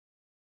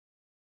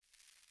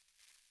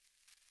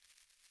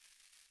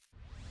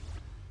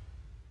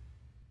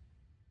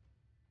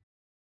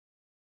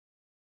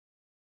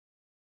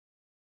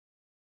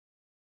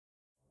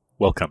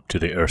Welcome to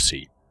the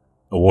Ursea,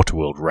 a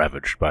waterworld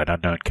ravaged by an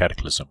unknown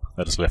cataclysm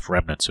that has left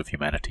remnants of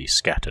humanity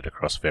scattered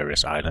across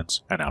various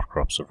islands and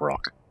outcrops of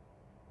rock.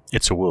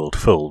 It's a world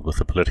filled with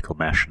the political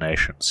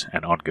machinations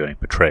and ongoing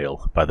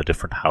betrayal by the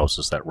different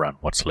houses that run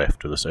what's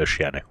left of this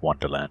oceanic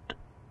wonderland.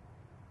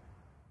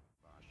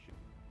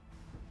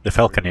 The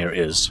Falconeer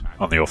is,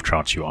 on the off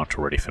chance you aren't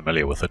already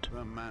familiar with it,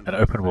 an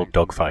open-world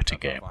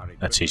dogfighting game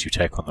that sees you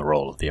take on the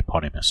role of the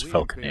eponymous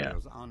Falconeer,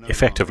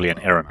 effectively an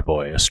errand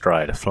boy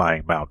astride a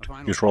flying mount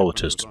whose role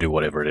it is to do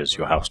whatever it is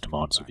your house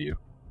demands of you.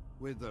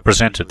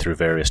 Presented through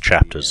various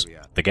chapters,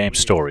 the game's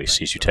story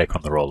sees you take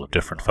on the role of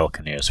different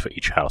Falconeers for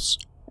each house,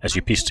 as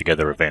you piece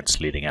together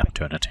events leading up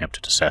to an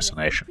attempted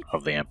assassination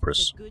of the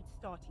Empress.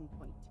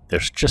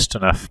 There's just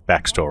enough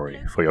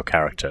backstory for your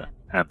character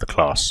and the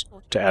class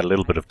to add a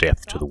little bit of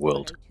depth to the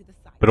world,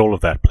 but all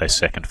of that plays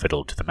second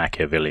fiddle to the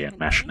Machiavellian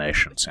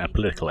machinations and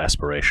political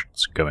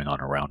aspirations going on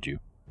around you.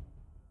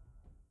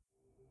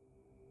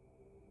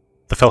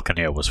 The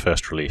Falconeer was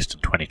first released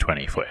in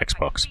 2020 for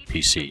Xbox and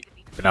PC,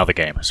 but now the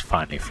game has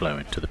finally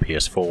flown to the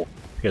PS4,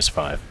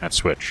 PS5 and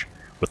Switch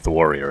with the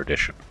Warrior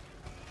Edition.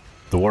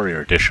 The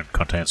Warrior Edition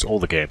contains all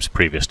the game's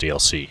previous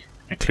DLC,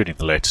 including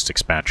the latest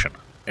expansion,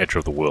 Edge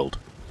of the World,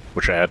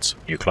 which adds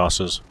new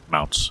classes,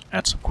 mounts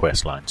and some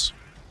quest lines.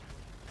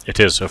 It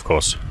is, of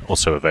course,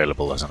 also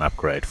available as an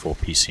upgrade for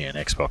PC and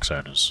Xbox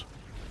owners.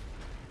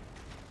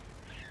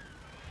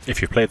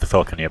 If you've played the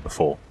Falconeer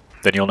before,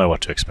 then you'll know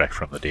what to expect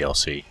from the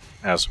DLC,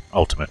 as,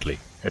 ultimately,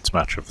 it's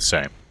much of the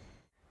same.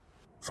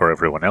 For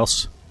everyone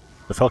else,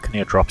 the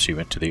Falconeer drops you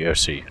into the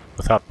Ursea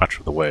without much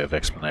of the way of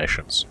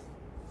explanations.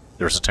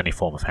 There isn't any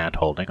form of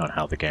hand-holding on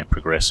how the game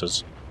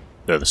progresses,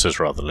 though this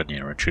is rather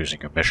linear in choosing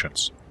your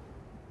missions,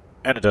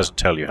 and it doesn't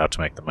tell you how to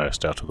make the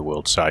most out of the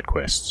world's side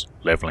quests,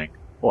 leveling,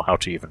 or how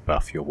to even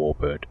buff your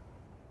warbird.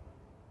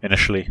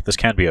 Initially, this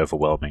can be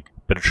overwhelming,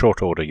 but in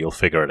short order you'll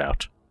figure it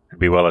out, and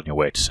be well on your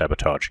way to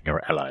sabotaging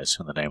your allies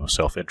in the name of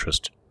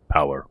self-interest,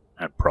 power,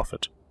 and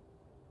profit.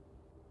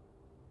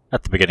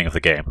 At the beginning of the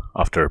game,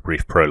 after a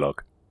brief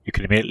prologue, you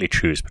can immediately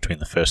choose between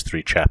the first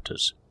 3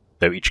 chapters,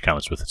 though each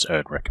comes with its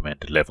own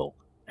recommended level,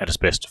 and it's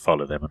best to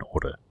follow them in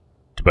order,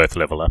 to both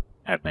level up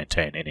and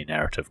maintain any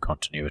narrative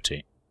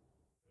continuity.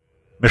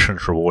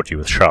 Missions reward you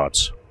with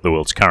shards, the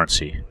world's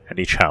currency, and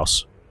each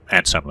house,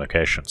 and some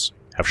locations,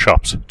 have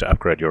shops to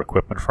upgrade your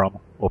equipment from,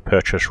 or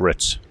purchase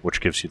writs, which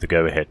gives you the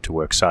go-ahead to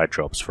work side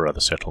jobs for other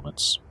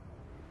settlements.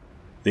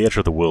 The Edge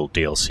of the World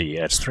DLC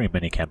adds 3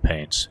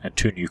 mini-campaigns and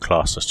 2 new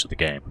classes to the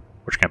game,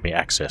 which can be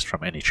accessed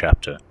from any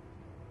chapter.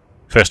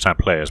 First-time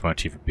players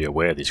won't even be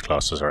aware these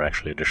classes are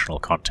actually additional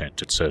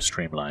content, it's so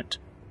streamlined.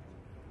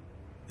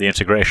 The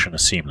integration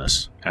is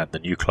seamless, and the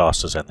new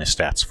classes and their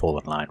stats fall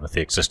in line with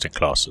the existing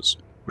classes,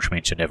 which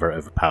means you're never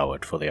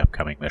overpowered for the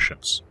upcoming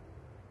missions.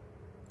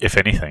 If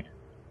anything,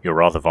 you're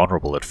rather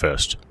vulnerable at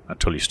first,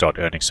 until you start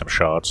earning some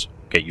shards,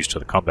 get used to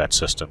the combat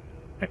system,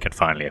 and can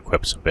finally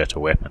equip some better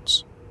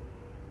weapons.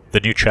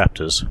 The new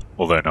chapters,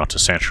 although not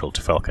essential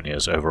to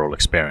Falconeer's overall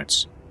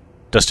experience,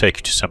 does take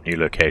you to some new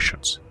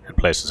locations, and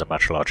places a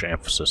much larger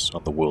emphasis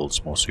on the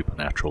world's more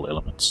supernatural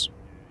elements.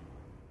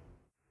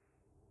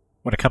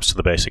 When it comes to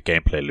the basic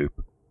gameplay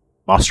loop,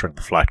 mastering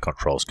the flight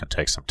controls can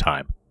take some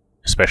time,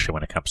 especially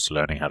when it comes to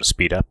learning how to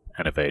speed up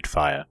and evade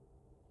fire.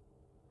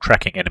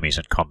 Tracking enemies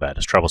in combat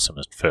is troublesome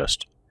at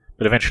first,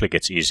 but eventually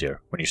gets easier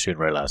when you soon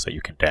realize that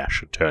you can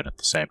dash and turn at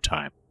the same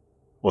time,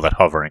 or that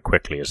hovering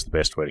quickly is the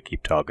best way to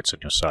keep targets in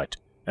your sight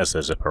as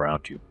they zip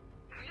around you.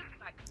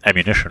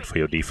 Ammunition for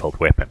your default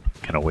weapon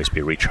can always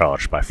be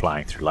recharged by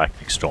flying through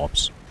lightning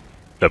storms,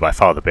 though by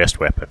far the best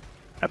weapon,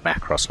 a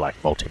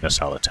Macross-like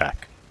multi-missile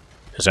attack,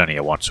 is only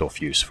a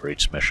once-off use for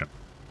each mission.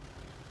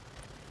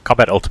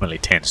 Combat ultimately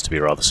tends to be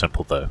rather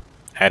simple though,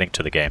 adding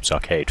to the game's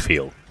arcade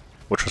feel,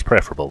 which was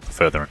preferable the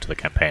further into the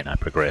campaign I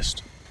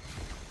progressed.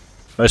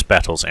 Most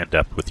battles end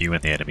up with you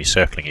and the enemy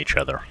circling each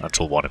other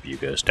until one of you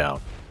goes down.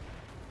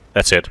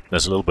 That said,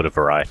 there's a little bit of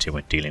variety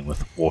when dealing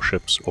with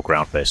warships or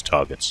ground-based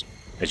targets,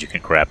 as you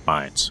can grab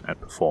mines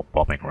and perform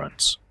bombing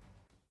runs.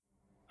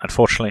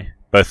 Unfortunately,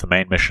 both the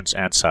main missions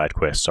and side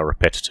quests are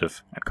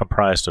repetitive and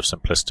comprised of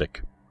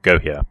simplistic, go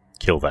here,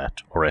 kill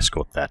that, or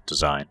escort that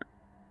design.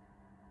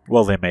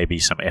 While there may be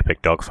some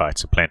epic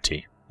dogfights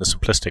aplenty, the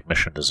simplistic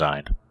mission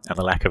design, and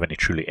the lack of any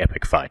truly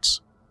epic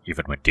fights,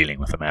 even when dealing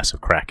with a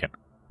massive kraken,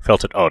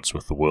 felt at odds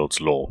with the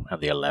world's lore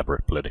and the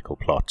elaborate political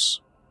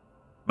plots.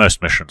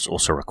 Most missions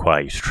also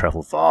require you to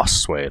travel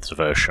vast swathes of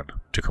ocean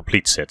to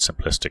complete said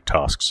simplistic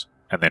tasks,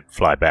 and then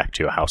fly back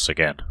to your house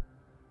again.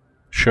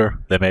 Sure,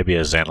 there may be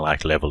a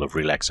zen-like level of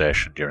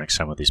relaxation during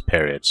some of these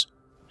periods,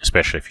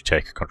 especially if you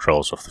take your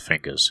controls off the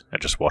fingers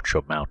and just watch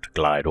your mount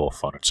glide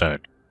off on its own.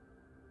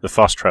 The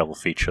fast travel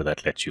feature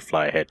that lets you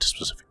fly ahead to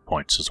specific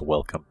points is a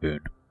welcome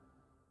boon.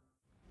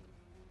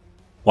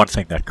 One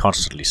thing that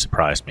constantly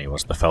surprised me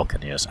was the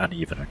Falconeer's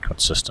uneven and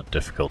consistent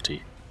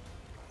difficulty.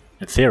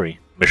 In theory,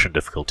 mission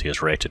difficulty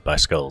is rated by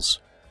skulls,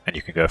 and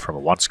you can go from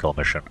a 1-skull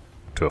mission,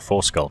 to a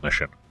 4-skull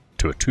mission,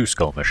 to a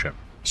 2-skull mission,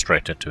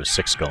 straight into a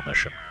 6-skull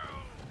mission.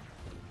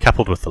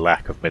 Coupled with the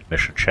lack of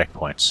mid-mission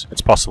checkpoints,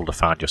 it's possible to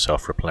find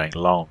yourself replaying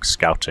long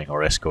scouting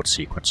or escort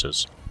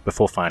sequences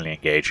before finally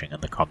engaging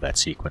in the combat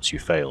sequence you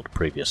failed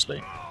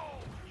previously.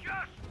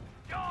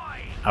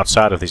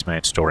 Outside of these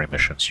main story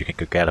missions, you can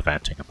go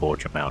gallivanting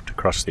aboard your mount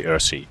across the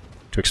Ursea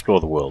to explore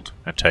the world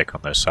and take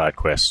on those side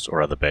quests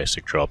or other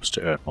basic jobs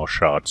to earn more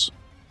shards.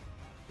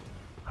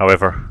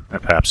 However,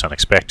 and perhaps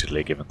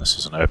unexpectedly given this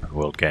is an open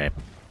world game,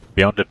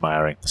 beyond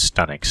admiring the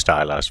stunning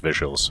stylized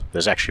visuals,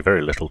 there's actually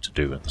very little to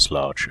do in this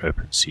large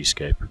open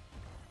seascape.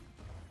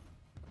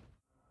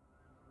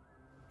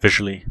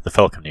 Visually, the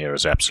Falconeer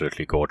is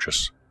absolutely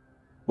gorgeous.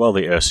 While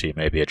the Ursea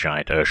may be a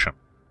giant ocean,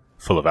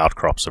 full of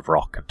outcrops of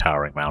rock and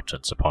towering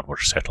mountains upon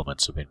which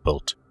settlements have been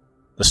built,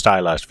 the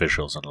stylized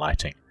visuals and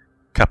lighting,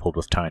 coupled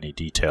with tiny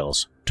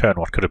details, turn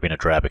what could have been a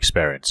drab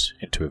experience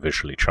into a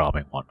visually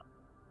charming one.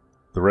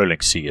 The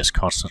rolling sea is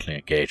constantly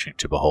engaging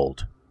to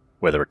behold,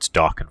 whether it's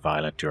dark and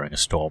violent during a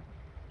storm,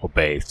 or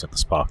bathed in the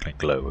sparkling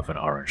glow of an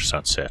orange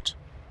sunset.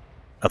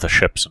 Other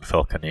ships and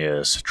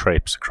falconeers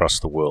traipse across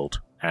the world,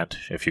 and,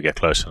 if you get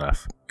close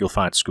enough, you'll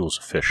find schools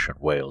of fish and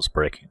whales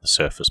breaking the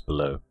surface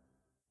below.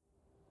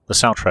 The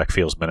soundtrack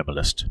feels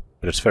minimalist,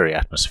 but it's very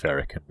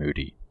atmospheric and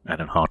moody, and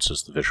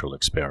enhances the visual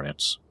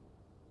experience,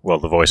 while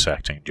the voice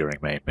acting during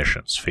main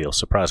missions feels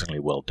surprisingly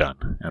well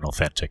done and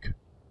authentic.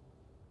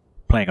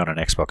 Playing on an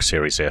Xbox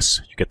Series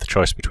S, you get the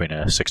choice between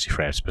a 60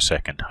 frames per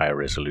second higher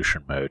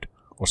resolution mode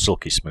or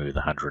silky smooth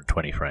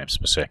 120 frames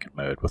per second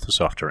mode with a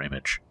softer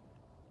image.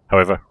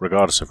 However,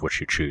 regardless of which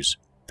you choose,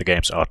 the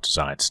game's art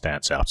design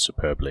stands out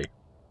superbly.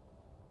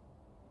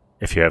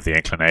 If you have the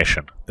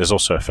inclination, there's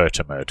also a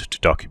photo mode to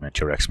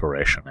document your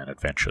exploration and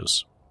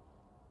adventures.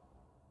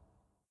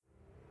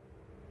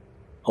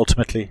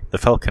 Ultimately, the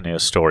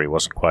Falconeer's story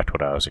wasn't quite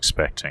what I was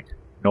expecting,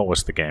 nor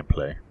was the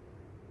gameplay,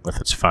 with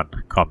its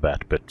fun,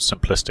 combat but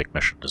simplistic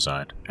mission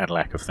design and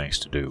lack of things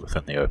to do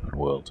within the open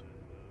world.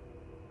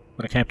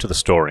 When it came to the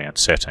story and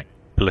setting,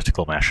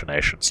 political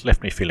machinations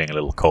left me feeling a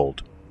little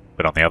cold,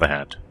 but on the other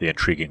hand, the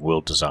intriguing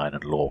world design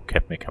and lore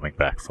kept me coming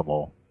back for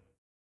more.